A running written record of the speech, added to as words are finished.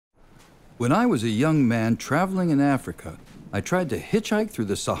When I was a young man traveling in Africa, I tried to hitchhike through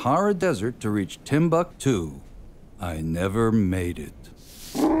the Sahara Desert to reach Timbuktu. I never made it.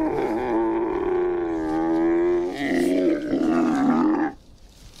 I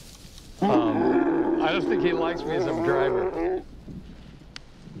don't think he likes me as a driver.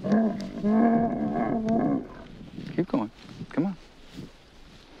 Keep going. Come on.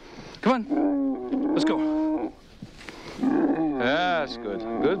 Come on. Let's go. That's good.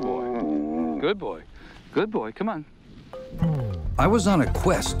 Good boy. Good boy. Good boy. Come on. I was on a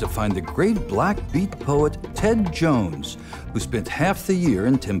quest to find the great black beat poet Ted Joans, who spent half the year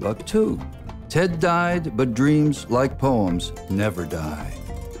in Timbuktu. Ted died, but dreams, like poems, never die.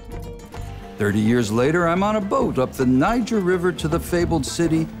 30 years later, I'm on a boat up the Niger River to the fabled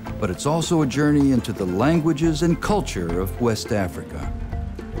city, but it's also a journey into the languages and culture of West Africa.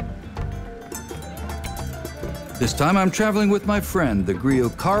 This time I'm traveling with my friend, the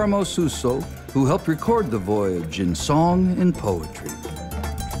griot Karamo Susso, who helped record the voyage in song and poetry.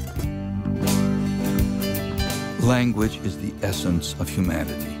 Language is the essence of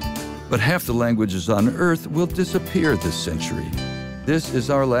humanity, but half the languages on Earth will disappear this century. This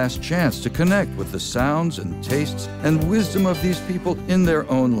is our last chance to connect with the sounds and tastes and wisdom of these people in their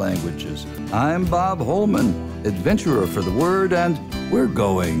own languages. I'm Bob Holman, adventurer for the word, and we're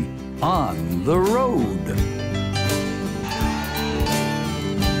going on the road.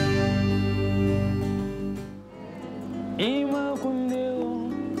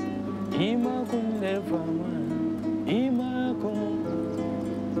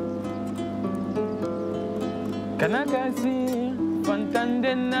 Kanakasi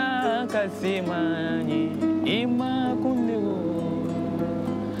fantandena kasimani ima kundeo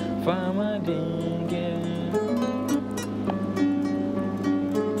fama dinge.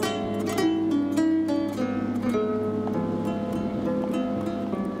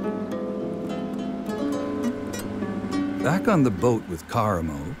 Back on the boat with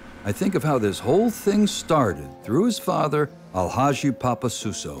Karamo, I think of how this whole thing started through his father, Alhaji Papa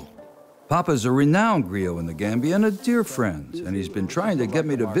Susso. Papa's a renowned griot in the Gambia and a dear friend, and he's been trying to get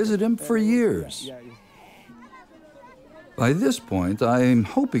me to visit him for years. By this point, I'm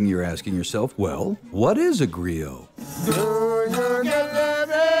hoping you're asking yourself, well, what is a griot?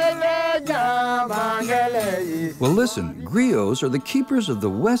 Well, listen, griots are the keepers of the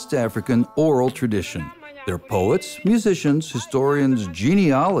West African oral tradition. They're poets, musicians, historians,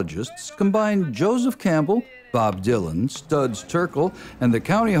 genealogists, combined Joseph Campbell, Bob Dylan, Studs Terkel, and the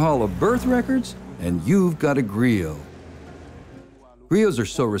County Hall of Birth Records, and you've got a griot. Griots are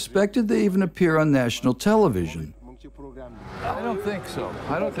so respected they even appear on national television. I don't think so.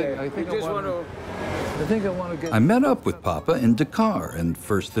 I think I want to get... I met up with Papa in Dakar, and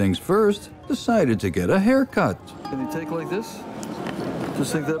first things first, decided to get a haircut. Can you take like this?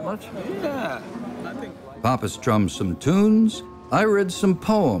 Just think that much? Yeah. Papa strummed some tunes. I read some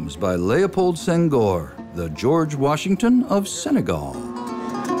poems by Leopold Senghor, the George Washington of Senegal.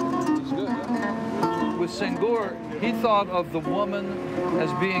 With Senghor, he thought of the woman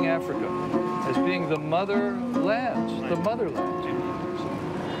as being Africa, as being the motherland, the motherland.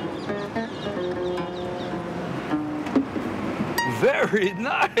 Very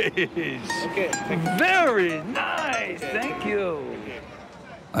nice. Okay. Very nice. Thank you.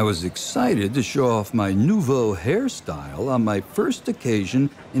 I was excited to show off my nouveau hairstyle on my first occasion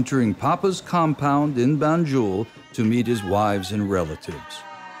entering Papa's compound in Banjul to meet his wives and relatives.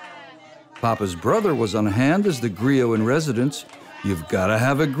 Papa's brother was on hand as the griot in residence. You've got to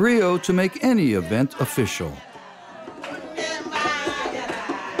have a griot to make any event official.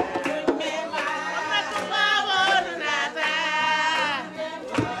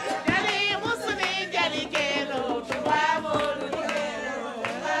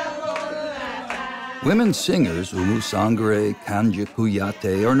 Women singers, Umu Sangre, Kanja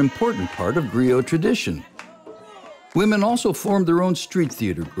Kuyate, are an important part of griot tradition. Women also formed their own street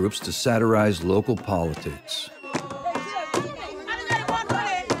theater groups to satirize local politics.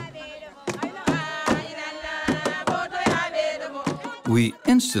 We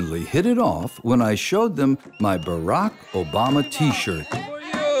instantly hit it off when I showed them my Barack Obama t-shirt.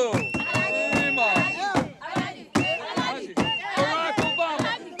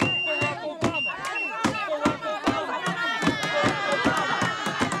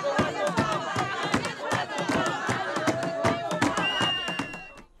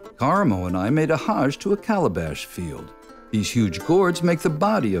 Karamo and I made a hajj to a calabash field. These huge gourds make the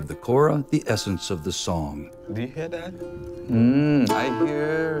body of the kora, the essence of the song. Do you hear that? I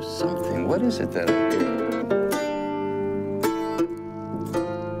hear something. What is it that I hear?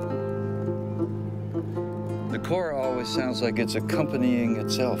 The kora always always sounds like it's accompanying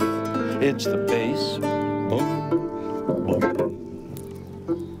itself. It's the bass, boom, boom.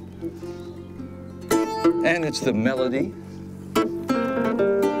 And it's the melody.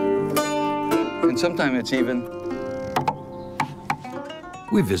 And sometimes it's even.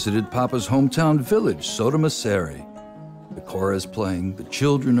 We visited Papa's hometown village, Sotomaseri. The kora is playing, the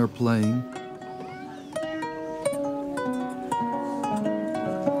children are playing.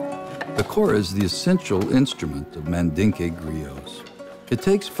 The kora is the essential instrument of Mandinka griots. It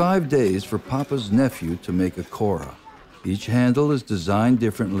takes 5 days for Papa's nephew to make a kora. Each handle is designed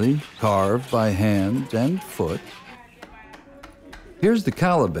differently, carved by hand and foot. Here's the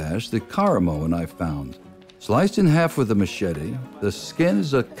calabash that Karamo and I found. Sliced in half with a machete, the skin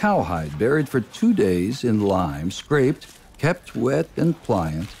is a cowhide buried for 2 days in lime, scraped, kept wet and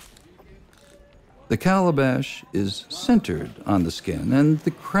pliant. The calabash is centered on the skin, and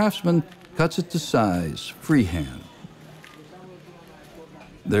the craftsman cuts it to size, freehand.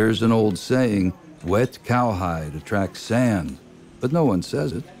 There's an old saying, wet cowhide attracts sand, but no one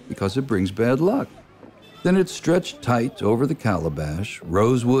says it because it brings bad luck. Then it's stretched tight over the calabash,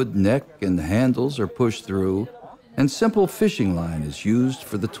 rosewood neck and handles are pushed through, and simple fishing line is used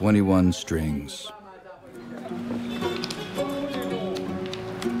for the 21 strings.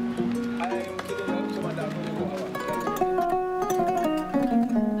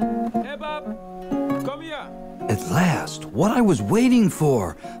 At last, what I was waiting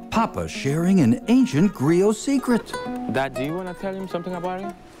for, Papa sharing an ancient griot secret. Dad, do you want to tell him something about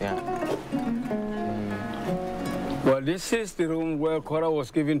it? Yeah. Well, this is the room where kora was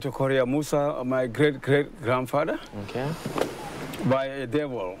given to Korea Musa, my great-great-grandfather. Okay. By a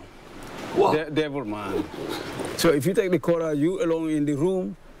devil. What? Devil man. So if you take the kora, you alone in the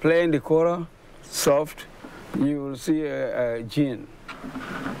room, playing the kora, soft, you will see a jinn.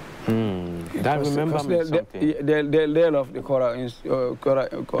 That remember me something. They love the kora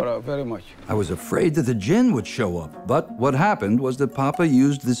very much. I was afraid that the jinn would show up, but what happened was that Papa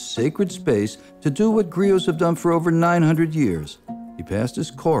used this sacred space to do what griots have done for over 900 years. He passed his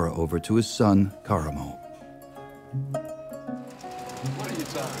kora over to his son, Karamo.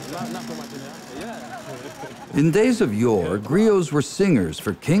 In days of yore, griots were singers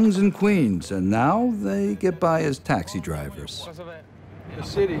for kings and queens, and now they get by as taxi drivers. The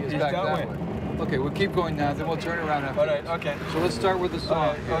city is back that way. Okay, we'll keep going now, then we'll turn around after. All right, okay. So let's start with the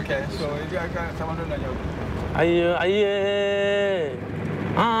song. Okay, so you got someone to know. Aye,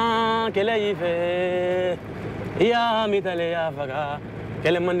 aye, kele ife, ya mitale ya faga,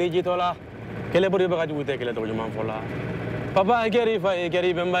 kele mandiji tola, kele buri baga jute kele to juman fola. Papa geri fa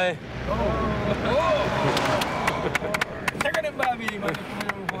geri bembae.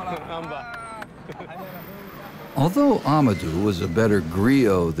 Although Amadou was a better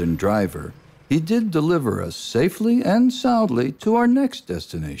griot than driver, he did deliver us safely and soundly to our next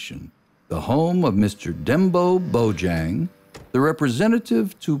destination, the home of Mr. Dembo Bojang, the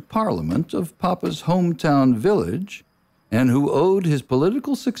representative to Parliament of Papa's hometown village, and who owed his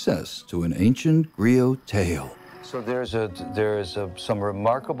political success to an ancient griot tale. So there's some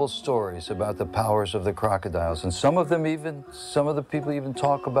remarkable stories about the powers of the crocodiles, and some of the people even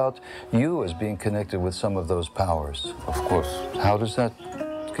talk about you as being connected with some of those powers. Of course. How does that?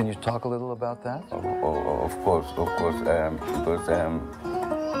 Can you talk a little about that? Of course. Because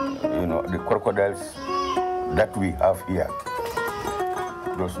you know, the crocodiles that we have here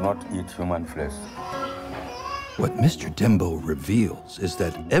does not eat human flesh. What Mr. Dembo reveals is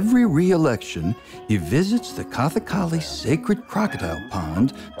that every re-election, he visits the Kathakali sacred crocodile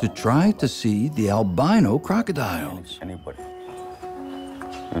pond to try to see the albino crocodiles. Anybody.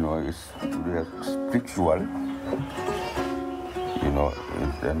 You know, they're spiritual, you know,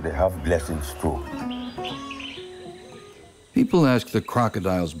 and they have blessings too. People ask the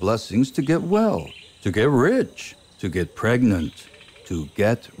crocodile's blessings to get well, to get rich, to get pregnant, to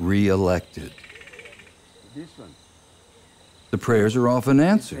get re-elected. The prayers are often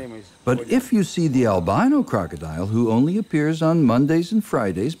answered. But if you see the albino crocodile, who only appears on Mondays and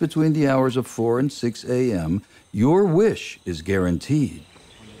Fridays between the hours of 4 and 6 a.m., your wish is guaranteed.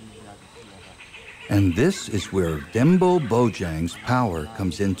 And this is where Dembo Bojang's power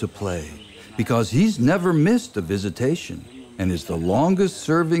comes into play, because he's never missed a visitation and is the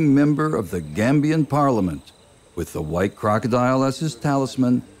longest-serving member of the Gambian Parliament, with the white crocodile as his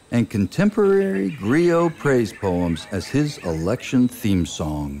talisman and contemporary griot praise poems as his election theme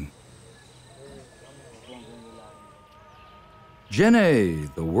song.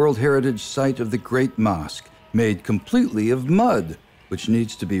 Djenné, the World Heritage Site of the Great Mosque, made completely of mud, which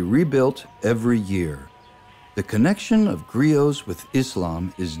needs to be rebuilt every year. The connection of griots with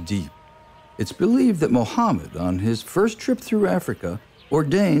Islam is deep. It's believed that Muhammad, on his first trip through Africa,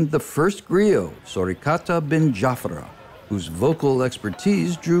 ordained the first griot, Sorikata bin Jafra, whose vocal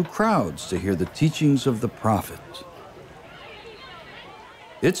expertise drew crowds to hear the teachings of the Prophet.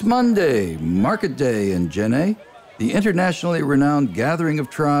 It's Monday, Market Day in Djenne, the internationally renowned gathering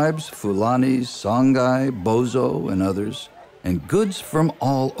of tribes, Fulanis, Songhai, Bozo, and others, and goods from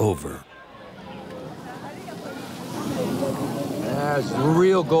all over. That's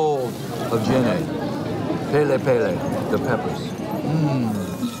real gold of Djenne. Pele pele, the peppers.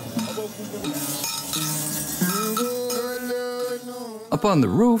 Up on the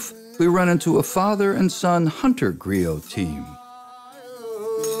roof, we run into a father and son hunter griot team.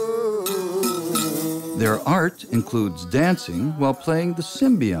 Their art includes dancing while playing the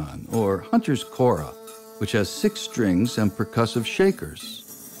symbion, or hunter's kora, which has 6 strings and percussive shakers.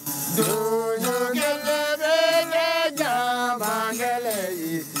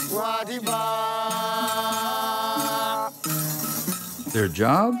 Their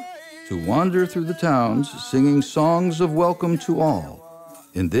job? To wander through the towns singing songs of welcome to all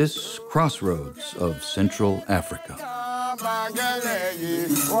in this crossroads of Central Africa.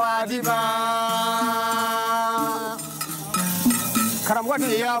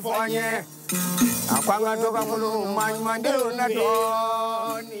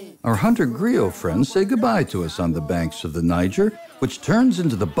 Our hunter griot friends say goodbye to us on the banks of the Niger, which turns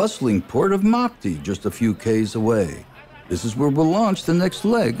into the bustling port of Mopti just a few k's away. This is where we'll launch the next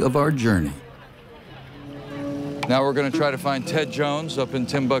leg of our journey. Now we're going to try to find Ted Joans up in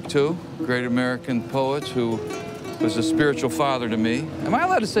Timbuktu, great American poet who was a spiritual father to me. Am I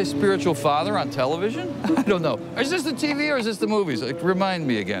allowed to say spiritual father on television? I don't know. Is this the TV or is this the movies? Like, remind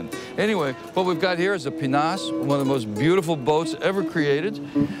me again. Anyway, what we've got here is a pinnace, one of the most beautiful boats ever created.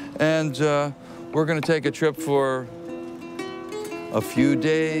 And we're going to take a trip for a few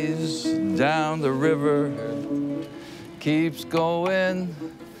days down the river. Keeps going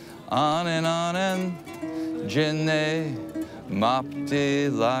on and Djenne, Mopti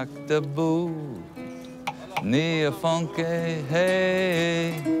Lakdabu. Nia Funke,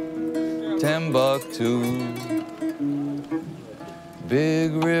 hey, Timbuktu.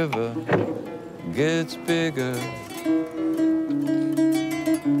 Big river gets bigger.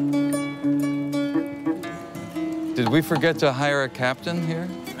 Did we forget to hire a captain here?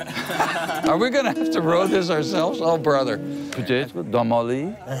 Are we going to have to row this ourselves? Oh, brother. Peut-être, dans mon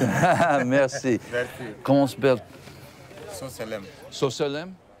lit. Merci. Comment s'appelle? Soselem.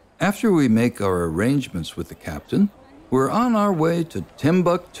 Soselem? After we make our arrangements with the captain, we're on our way to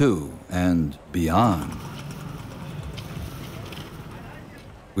Timbuktu and beyond.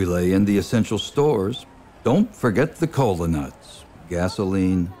 We lay in the essential stores. Don't forget the cola nuts,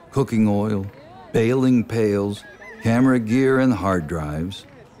 gasoline, cooking oil, baling pails, camera gear and hard drives,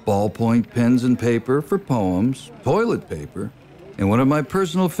 ballpoint pens and paper for poems, toilet paper, and one of my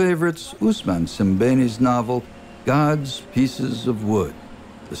personal favorites, Ousmane Sembène's novel, God's Pieces of Wood,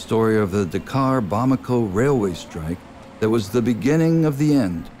 the story of the Dakar-Bamako railway strike that was the beginning of the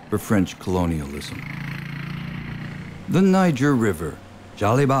end for French colonialism. The Niger River,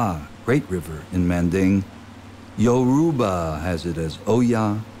 Jaliba, Great River in Manding. Yoruba has it as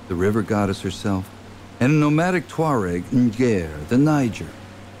Oya, the river goddess herself, and a nomadic Tuareg, Niger, the Niger.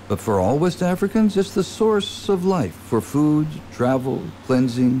 But for all West Africans, it's the source of life for food, travel,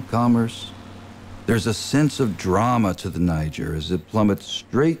 cleansing, commerce. There's a sense of drama to the Niger as it plummets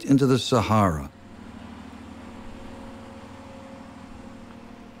straight into the Sahara.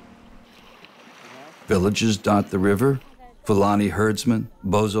 Villages dot the river, Fulani herdsmen,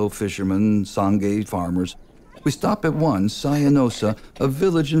 Bozo fishermen, Sangay farmers. We stop at one, Sayanosa, a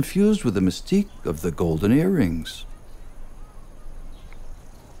village infused with the mystique of the golden earrings.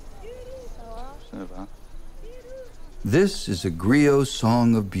 This is a griot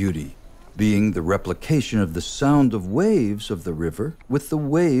song of beauty, being the replication of the sound of waves of the river with the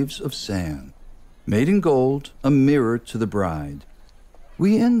waves of sand. Made in gold, a mirror to the bride.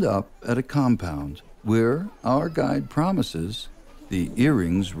 We end up at a compound where our guide promises the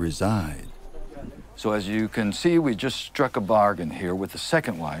earrings reside. So as you can see, we just struck a bargain here with the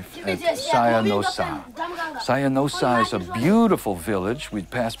second wife at Sayanosa. Sayanosa is a beautiful village. We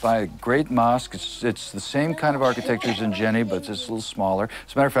passed by a great mosque. It's the same kind of architecture as in Djenne, but it's a little smaller.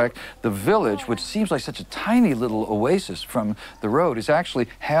 As a matter of fact, the village, which seems like such a tiny little oasis from the road, is actually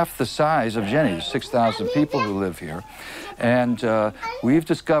half the size of Djenne. There's 6,000 people who live here. And we've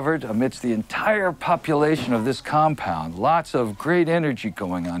discovered, amidst the entire population of this compound, lots of great energy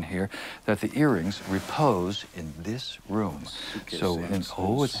going on here, that the earrings repose in this room. So,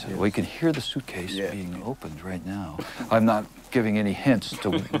 we can hear the suitcase being opened right now. I'm not giving any hints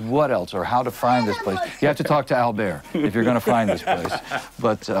to what else or how to find this place. You have to talk to Albert if you're going to find this place.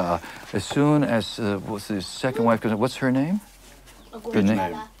 But as soon as what's his second wife goes, what's her name?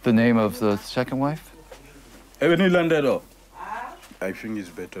 The name of the second wife? I think it's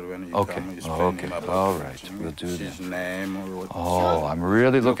better when you come. Okay. All right. We'll do that. His name or what. Oh, I'm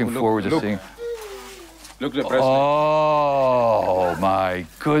really looking forward to seeing. Look the president. Oh my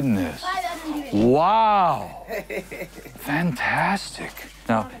goodness! Wow! Fantastic.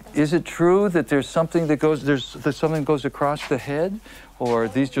 Now, is it true that there's something that goes goes across the head, or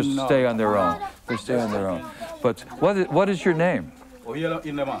these just stay on their own? They stay on their own. But what is your name?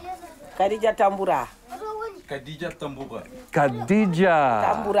 Khadija Tambura. Khadija Tambura. Khadija.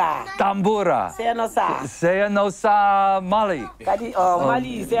 Tambura. Tambura. Seyanosa Mali.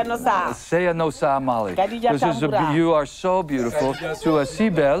 Mali, Seyanosa. Seyanosa Mali. Khadija Tambura. You are so beautiful. Tu es si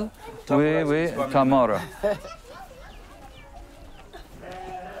belle. Oui, oui, Tamara.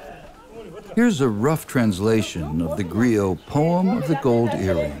 Here's a rough translation of the griot poem of the gold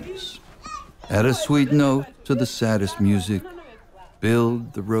earrings. Add a sweet note to the saddest music.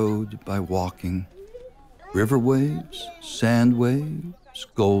 Build the road by walking. River waves, sand waves,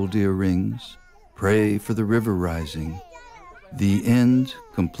 gold earrings. Pray for the river rising. The end,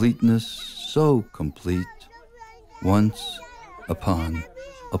 completeness, so complete. Once upon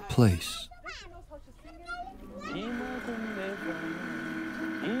a place.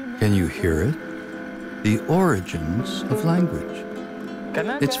 Can you hear it? The origins of language.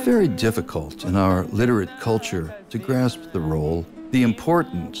 It's very difficult in our literate culture to grasp the role, the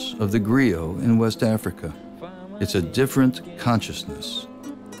importance of the griot in West Africa. It's a different consciousness.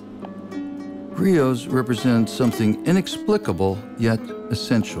 Griots represent something inexplicable yet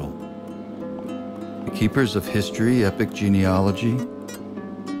essential. The keepers of history, epic genealogy.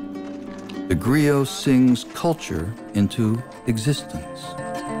 The griot sings culture into existence.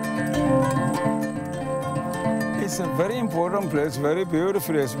 It's a very important place, very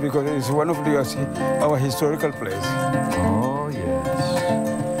beautiful place, because it's one of our historical places. Oh, yes.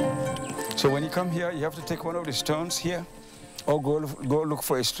 So when you come here, you have to take one of the stones here, or go look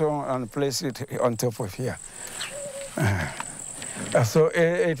for a stone and place it on top of here. So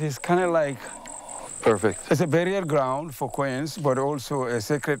it is kind of like... Perfect. It's a burial ground for queens, but also a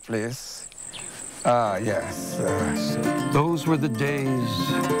sacred place. Yes. Those were the days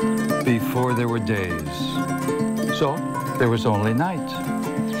before there were days. So there was only night.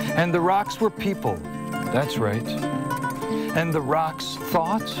 And the rocks were people. That's right. And the rocks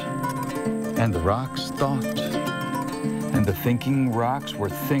thought. And the rocks thought. And the thinking rocks were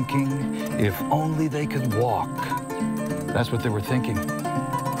thinking if only they could walk. That's what they were thinking.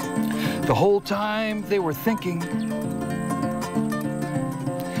 The whole time they were thinking.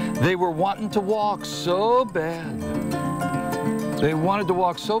 They were wanting to walk so bad. They wanted to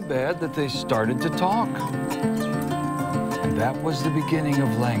walk so bad that they started to talk. And that was the beginning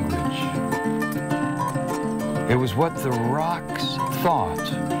of language. It was what the rocks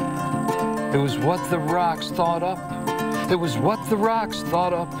thought. It was what the rocks thought up. It was what the rocks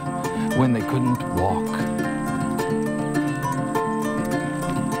thought up when they couldn't walk.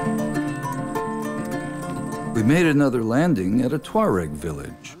 We made another landing at a Tuareg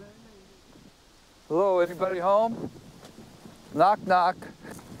village. Hello, anybody home? Knock, knock.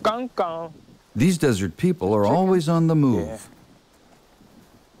 Kang kang. These desert people are always on the move.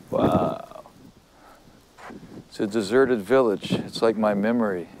 Wow. It's a deserted village. It's like my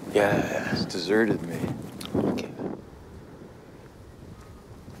memory. Yeah. It's deserted me. Okay.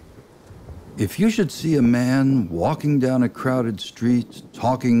 If you should see a man walking down a crowded street,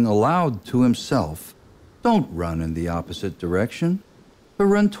 talking aloud to himself, don't run in the opposite direction, but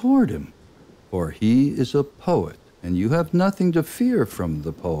run toward him. For he is a poet, and you have nothing to fear from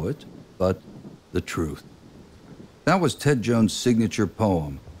the poet, but the truth. That was Ted Jones' signature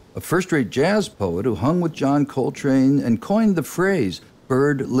poem, a first-rate jazz poet who hung with John Coltrane and coined the phrase,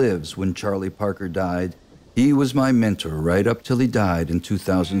 "Bird lives," when Charlie Parker died. He was my mentor right up till he died in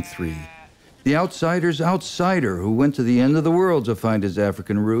 2003. The outsider's outsider who went to the end of the world to find his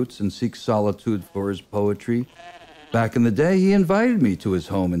African roots and seek solitude for his poetry. Back in the day, he invited me to his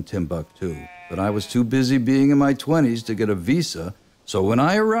home in Timbuktu, but I was too busy being in my 20s to get a visa, so when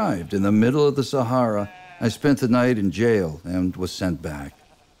I arrived in the middle of the Sahara, I spent the night in jail and was sent back.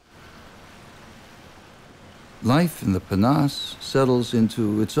 Life in the Panas settles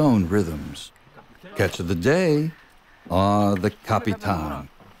into its own rhythms. Catch of the day, the Capitan,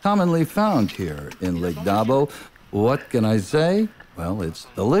 commonly found here in Lake Dabo. What can I say? Well, it's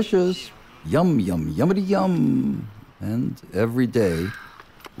delicious. Yum, yum, yummity yum. And every day,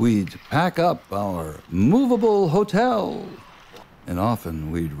 we'd pack up our movable hotel. And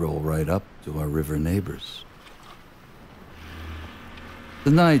often we'd roll right up to our river neighbors.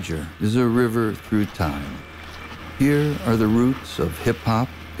 The Niger is a river through time. Here are the roots of hip-hop,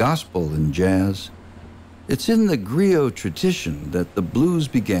 gospel, and jazz. It's in the griot tradition that the blues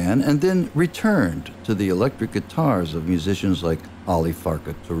began and then returned to the electric guitars of musicians like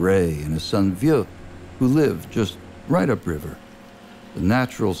Farka, Toure, and his son Vieux, who lived just right upriver. The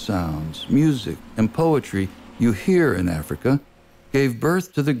natural sounds, music, and poetry you hear in Africa gave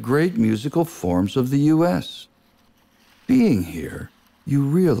birth to the great musical forms of the U.S. Being here, you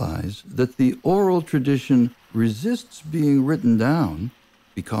realize that the oral tradition resists being written down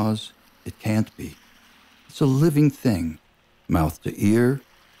because it can't be. It's a living thing, mouth to ear,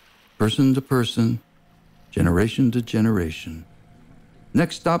 person to person, generation to generation.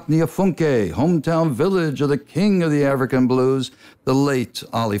 Next stop, Niafunke, hometown village of the king of the African blues, the late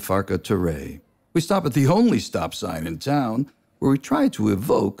Farka Toure. We stop at the only stop sign in town, where we try to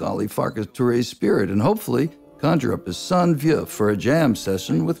evoke Farka Toure's spirit and hopefully conjure up his son Vieux for a jam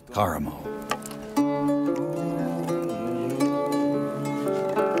session with Karamo.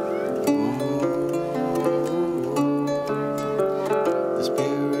 The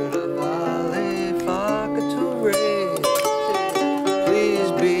spirit of Farka Toure,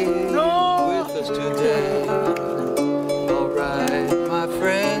 please be with us today. All right, my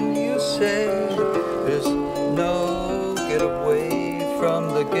friend, you say there's no getaway from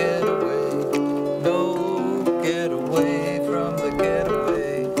the getaway. No getaway from the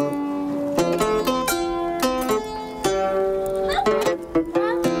getaway.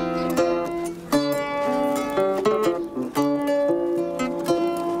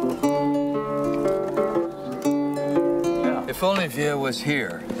 If only Vieux was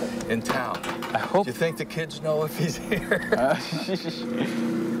here in town. I hope. Do you think the kids know if he's here?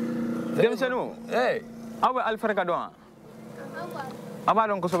 Hey. Awa Alfarka doa. Aba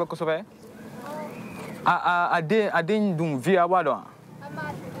don kosobe kosobe. Adin dum via wado.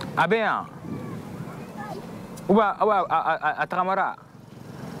 Abea. Uba atramara.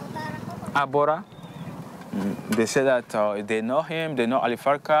 Abora. They say that they know him, they know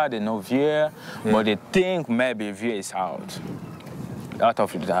Farka, they know Vieux, but they think maybe Vieux is out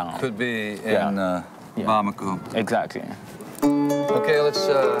of the town. Could be in Bamako. Exactly. Okay, let's.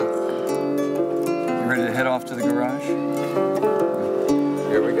 You ready to head off to the garage?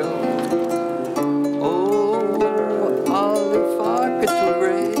 Here we go. Oh, Farka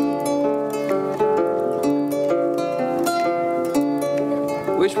Toure.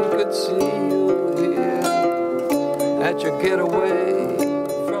 Wish we could see you here at your getaway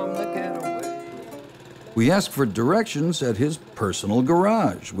from the getaway. We ask for directions at his personal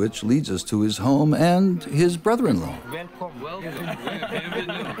garage, which leads us to his home and his brother-in-law.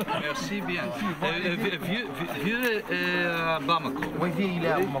 Merci bien. Vieux est à Bamako. Oui, Vieux, il est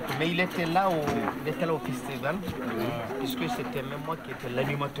à Bamako, mais il était là au festival, puisque c'était même moi qui étais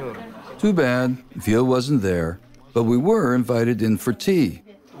l'animateur. Too bad Vieux wasn't there, but we were invited in for tea.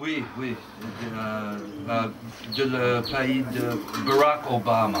 Oui. De le pays de Barack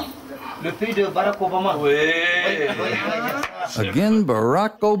Obama. Le pays de Barack Obama? Oui. Again,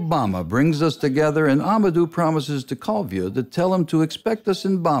 Barack Obama brings us together, and Amadou promises to call Vieux to tell him to expect us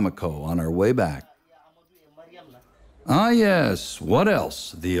in Bamako on our way back. Ah, yes, what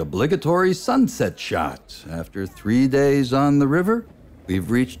else? The obligatory sunset shot. After 3 days on the river,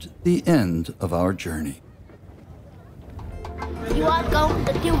 we've reached the end of our journey. You are going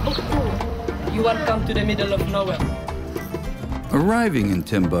to Timbuktu. You are come to the middle of nowhere. Arriving in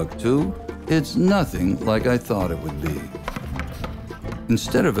Timbuktu, it's nothing like I thought it would be.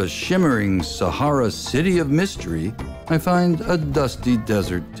 Instead of a shimmering Sahara city of mystery, I find a dusty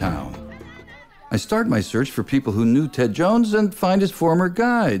desert town. I start my search for people who knew Ted Joans and find his former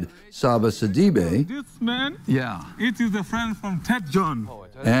guide, Saba Sidibe. This man, yeah, it is a friend from Ted Joans.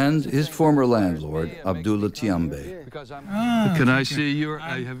 And his former landlord, Abdullah Tiambe. Can I see your,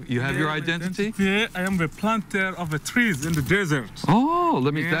 you have your identity? I am the planter of the trees in the desert. Oh,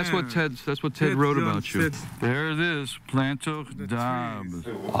 let me, that's what Ted wrote about you. There it is, planter d'arbres.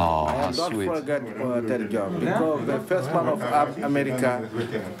 Oh, sweet. Don't forget Ted Joans, because the first man of America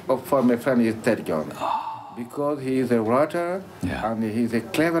for my friend is Ted Joans. Because he is a writer, and he is a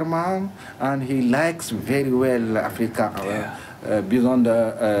clever man, and he likes very well Africa beyond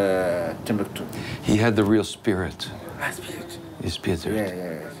Timbuktu. He had the real spirit. His spirit.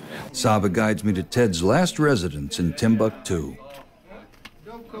 Yeah. Saba guides me to Ted's last residence in Timbuktu.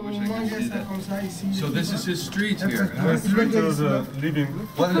 So this is his street here. What's the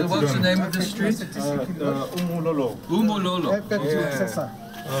name of this street? Umololo. Umololo.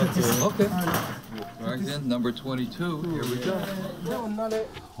 Okay. Right then, number 22. Here we go.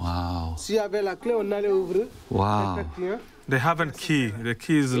 Wow. Wow. They haven't key. The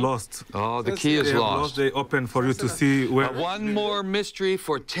key is lost. Oh, the key is lost. They open for you to see where. One more mystery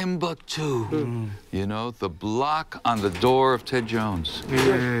for Timbuktu. You know, the block on the door of Ted Joans.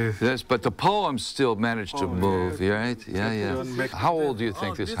 Yes, but the poems still managed to move, right? Yeah. How old do you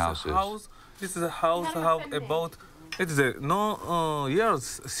think this house is? This is a house about, it is a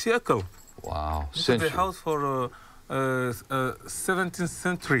years, circle. Wow. This is a house for 17th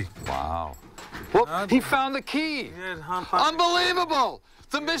century. Wow. Well, he found the key. Unbelievable!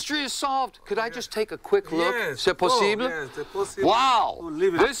 The mystery is solved. Could I just take a quick look? C'est possible? Yes, c'est possible. Wow!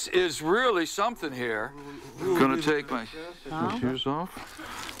 This is really something here. I'm gonna take my shoes off.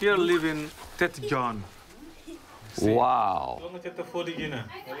 Here living Ted John. Wow.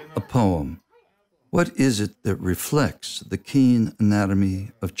 A poem. What is it that reflects the keen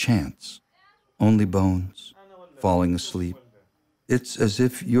anatomy of chance? Only bones, falling asleep. It's as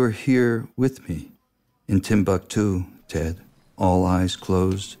if you're here with me in Timbuktu, Ted. All eyes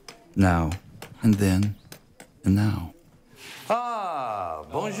closed, now and then and now. Ah,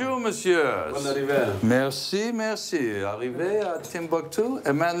 bonjour, monsieur. Bonne arrivée. Merci, merci. Arrivé à Timbuktu.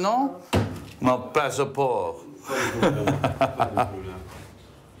 Et maintenant, mon passeport.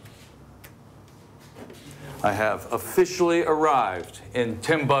 I have officially arrived in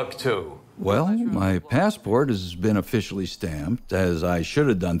Timbuktu. Well, my passport has been officially stamped, as I should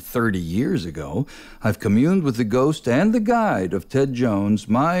have done 30 years ago. I've communed with the ghost and the guide of Ted Joans.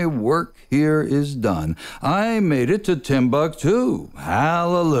 My work here is done. I made it to Timbuktu.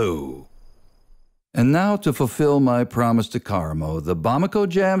 Hallelujah. And now to fulfill my promise to Karamo, the Bamako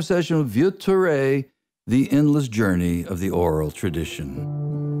Jam Session of Vieux Toure, the endless journey of the oral tradition.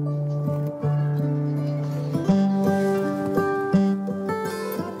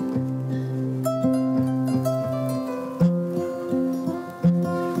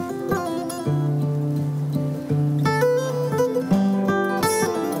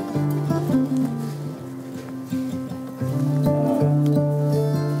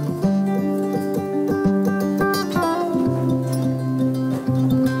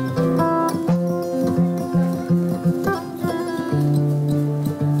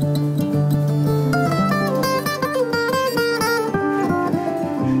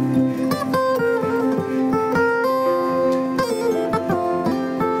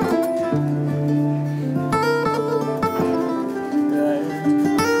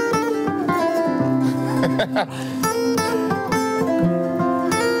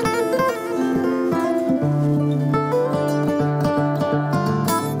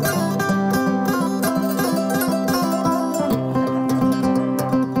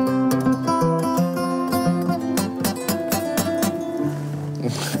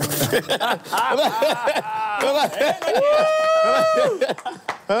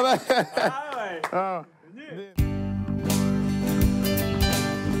 Oh.